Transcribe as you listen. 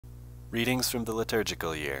Readings from the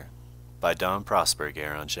Liturgical Year by Dom Prosper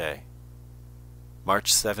Guéranger.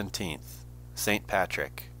 March 17th, St.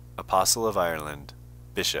 Patrick, Apostle of Ireland,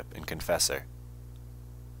 Bishop and Confessor.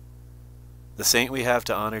 The saint we have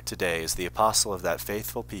to honor today is the apostle of that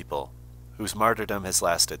faithful people, whose martyrdom has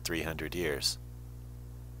lasted 300 years.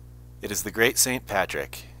 It is the great St.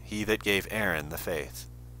 Patrick, he that gave Aaron the faith.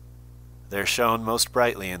 There shone most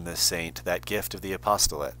brightly in this saint that gift of the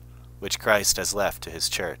apostolate, which Christ has left to his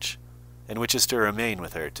church, and which is to remain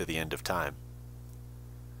with her to the end of time.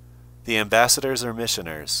 The ambassadors or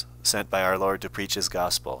missioners, sent by our Lord to preach his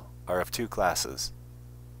gospel, are of two classes.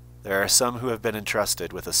 There are some who have been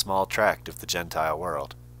entrusted with a small tract of the Gentile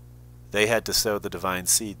world. They had to sow the divine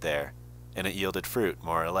seed there, and it yielded fruit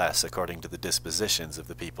more or less according to the dispositions of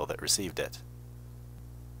the people that received it.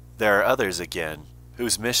 There are others again,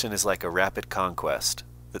 whose mission is like a rapid conquest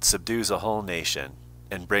that subdues a whole nation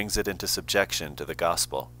and brings it into subjection to the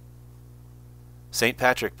gospel. St.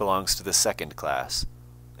 Patrick belongs to the second class,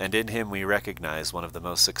 and in him we recognize one of the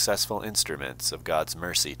most successful instruments of God's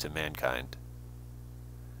mercy to mankind.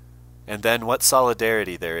 And then what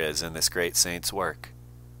solidarity there is in this great saint's work!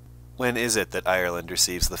 When is it that Ireland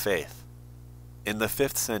receives the faith? In the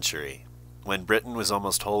 5th century, when Britain was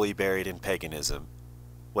almost wholly buried in paganism,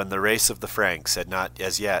 when the race of the Franks had not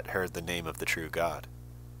as yet heard the name of the true God,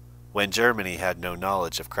 when Germany had no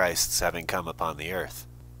knowledge of Christ's having come upon the earth,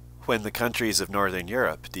 when the countries of northern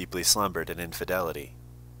Europe deeply slumbered in infidelity.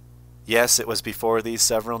 Yes, it was before these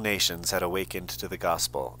several nations had awakened to the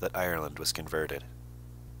gospel that Ireland was converted.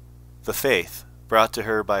 The faith, brought to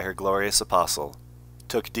her by her glorious apostle,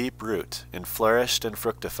 took deep root and flourished and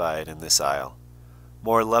fructified in this isle,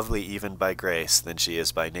 more lovely even by grace than she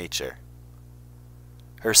is by nature.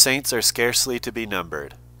 Her saints are scarcely to be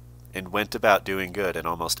numbered, and went about doing good in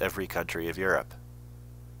almost every country of Europe.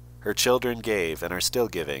 Her children gave, and are still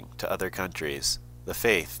giving, to other countries, the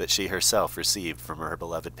faith that she herself received from her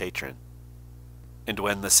beloved patron. And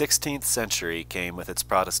when the 16th century came with its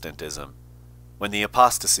Protestantism, when the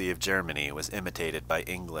apostasy of Germany was imitated by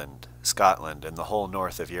England, Scotland, and the whole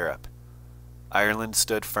north of Europe, Ireland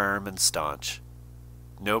stood firm and staunch.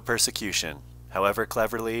 No persecution, however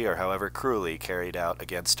cleverly or however cruelly carried out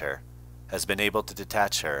against her, has been able to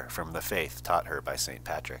detach her from the faith taught her by St.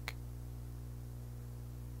 Patrick.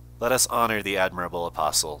 Let us honor the admirable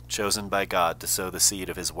apostle, chosen by God to sow the seed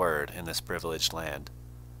of his word in this privileged land,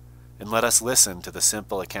 and let us listen to the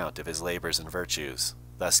simple account of his labors and virtues,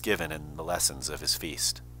 thus given in the lessons of his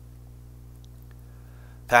feast.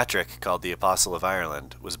 Patrick, called the Apostle of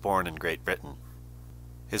Ireland, was born in Great Britain.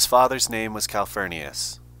 His father's name was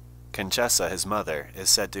Calphurnius. Conchessa, his mother, is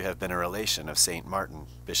said to have been a relation of St. Martin,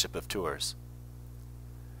 Bishop of Tours.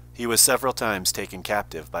 He was several times taken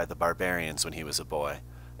captive by the barbarians when he was a boy,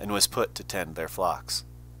 and was put to tend their flocks.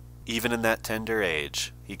 Even in that tender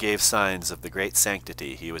age, he gave signs of the great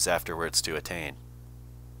sanctity he was afterwards to attain.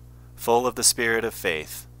 Full of the spirit of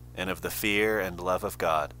faith, and of the fear and love of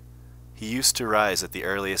God, he used to rise at the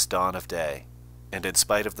earliest dawn of day, and in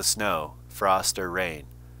spite of the snow, frost, or rain,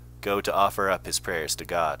 go to offer up his prayers to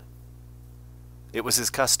God. It was his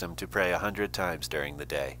custom to pray 100 times during the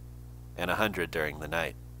day, and 100 during the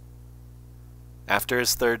night. After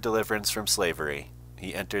his third deliverance from slavery,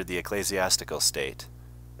 he entered the ecclesiastical state,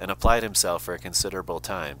 and applied himself for a considerable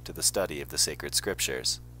time to the study of the sacred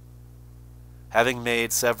scriptures. Having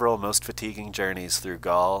made several most fatiguing journeys through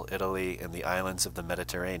Gaul, Italy, and the islands of the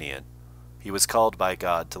Mediterranean, he was called by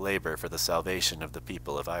God to labor for the salvation of the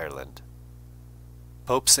people of Ireland.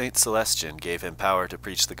 Pope St. Celestine gave him power to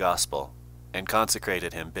preach the gospel, and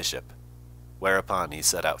consecrated him bishop, whereupon he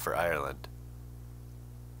set out for Ireland.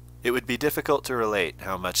 It would be difficult to relate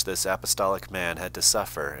how much this apostolic man had to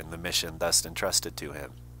suffer in the mission thus entrusted to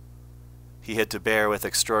him. He had to bear with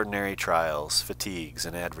extraordinary trials, fatigues,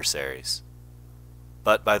 and adversaries.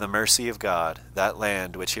 But by the mercy of God, that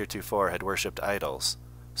land which heretofore had worshipped idols,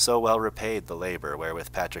 so well repaid the labor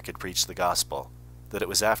wherewith Patrick had preached the gospel, that it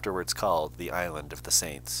was afterwards called the Island of the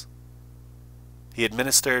Saints. He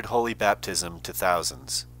administered holy baptism to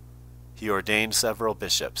thousands. He ordained several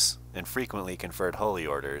bishops, and frequently conferred holy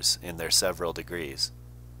orders in their several degrees.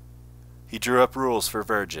 He drew up rules for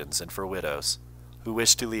virgins and for widows, who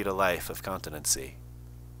wished to lead a life of continency.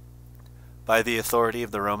 By the authority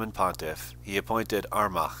of the Roman pontiff, he appointed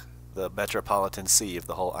Armagh, the metropolitan see of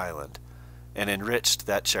the whole island, and enriched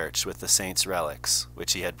that church with the saints' relics,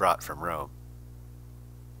 which he had brought from Rome.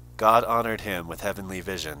 God honored him with heavenly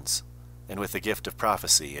visions, and with the gift of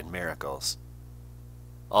prophecy and miracles,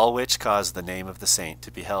 all which caused the name of the saint to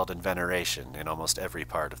be held in veneration in almost every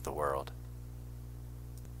part of the world.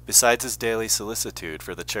 Besides his daily solicitude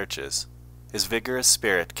for the churches, his vigorous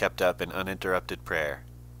spirit kept up an uninterrupted prayer.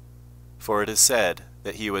 For it is said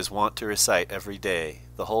that he was wont to recite every day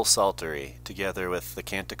the whole psaltery, together with the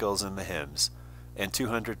canticles and the hymns, and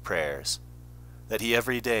 200 prayers, that he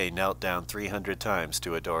every day knelt down 300 times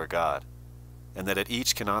to adore God, and that at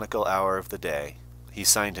each canonical hour of the day he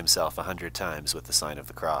signed himself 100 times with the sign of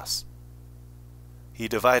the cross. He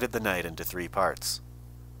divided the night into 3 parts.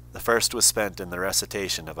 The first was spent in the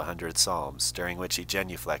recitation of 100 psalms, during which he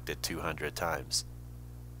genuflected 200 times.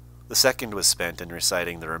 The second was spent in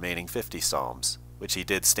reciting the remaining 50 psalms, which he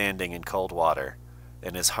did standing in cold water,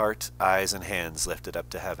 and his heart, eyes, and hands lifted up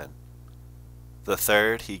to heaven. The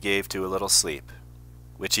third he gave to a little sleep,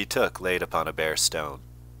 which he took laid upon a bare stone.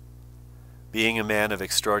 Being a man of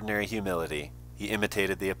extraordinary humility, he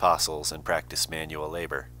imitated the apostles and practiced manual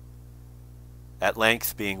labor. At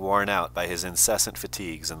length, being worn out by his incessant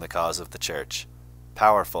fatigues in the cause of the Church,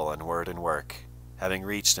 powerful in word and work, having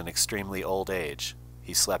reached an extremely old age,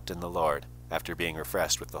 he slept in the Lord, after being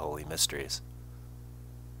refreshed with the holy mysteries.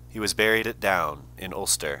 He was buried at Down, in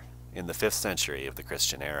Ulster, in the 5th century of the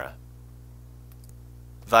Christian era.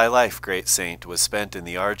 Thy life, great saint, was spent in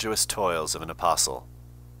the arduous toils of an apostle,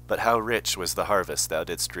 but how rich was the harvest thou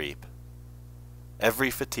didst reap! Every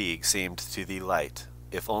fatigue seemed to thee light,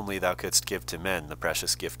 if only thou couldst give to men the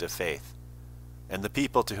precious gift of faith, and the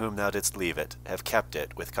people to whom thou didst leave it have kept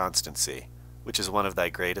it with constancy, which is one of thy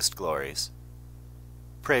greatest glories.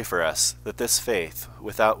 Pray for us, that this faith,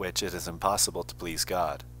 without which it is impossible to please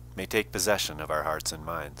God, may take possession of our hearts and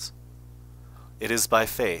minds. It is by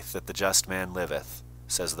faith that the just man liveth,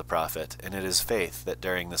 says the prophet, and it is faith that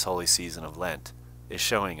during this holy season of Lent is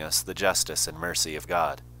showing us the justice and mercy of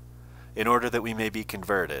God, in order that we may be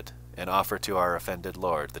converted, and offer to our offended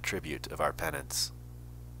Lord the tribute of our penance.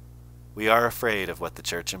 We are afraid of what the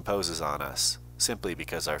Church imposes on us, simply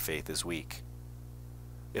because our faith is weak.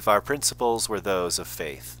 If our principles were those of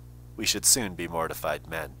faith, we should soon be mortified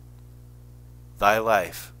men. Thy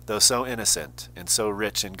life, though so innocent and so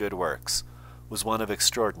rich in good works, was one of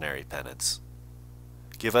extraordinary penance.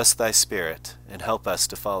 Give us thy Spirit, and help us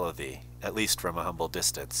to follow thee, at least from a humble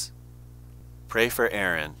distance. Pray for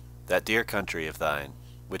Erin, that dear country of thine,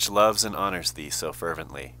 which loves and honors thee so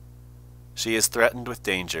fervently. She is threatened with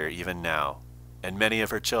danger even now, and many of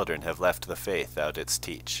her children have left the faith thou didst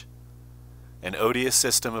teach. An odious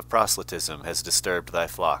system of proselytism has disturbed thy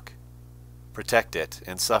flock. Protect it,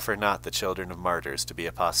 and suffer not the children of martyrs to be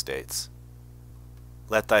apostates.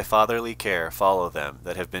 Let thy fatherly care follow them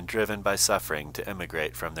that have been driven by suffering to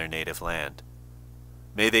emigrate from their native land.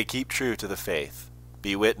 May they keep true to the faith,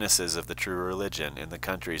 be witnesses of the true religion in the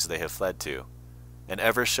countries they have fled to, and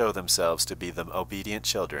ever show themselves to be the obedient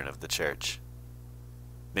children of the Church.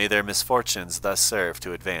 May their misfortunes thus serve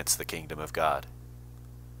to advance the kingdom of God.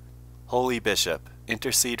 Holy Bishop,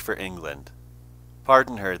 intercede for England.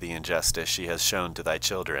 Pardon her the injustice she has shown to thy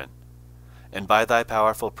children, and by thy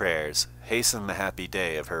powerful prayers hasten the happy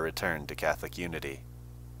day of her return to Catholic unity.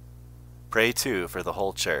 Pray too for the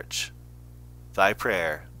whole Church. Thy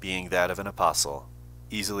prayer, being that of an apostle,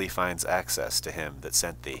 easily finds access to him that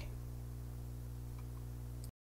sent thee.